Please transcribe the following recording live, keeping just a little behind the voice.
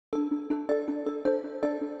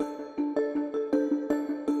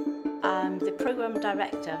the Programme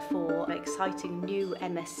Director for an exciting new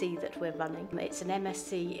MSc that we're running. It's an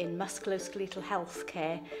MSc in Musculoskeletal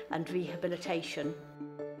Healthcare and Rehabilitation.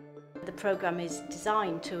 The programme is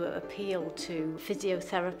designed to appeal to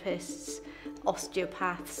physiotherapists,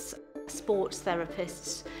 osteopaths, sports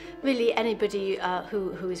therapists, really anybody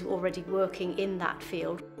who is already working in that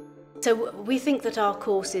field. So we think that our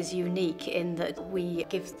course is unique in that we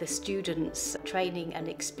give the students training and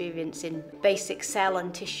experience in basic cell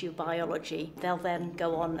and tissue biology. They'll then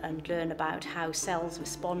go on and learn about how cells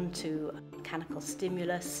respond to mechanical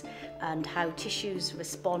stimulus and how tissues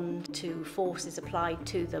respond to forces applied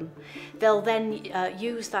to them. They'll then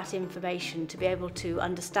use that information to be able to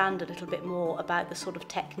understand a little bit more about the sort of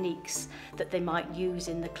techniques that they might use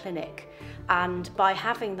in the clinic. And by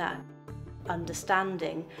having that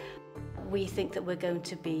understanding, we think that we're going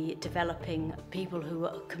to be developing people who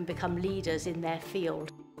can become leaders in their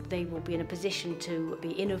field. They will be in a position to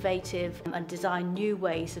be innovative and design new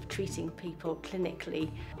ways of treating people clinically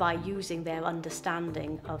by using their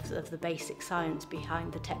understanding of the basic science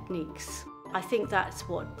behind the techniques. I think that's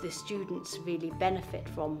what the students really benefit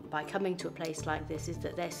from by coming to a place like this, is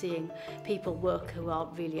that they're seeing people work who are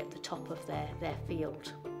really at the top of their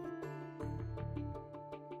field.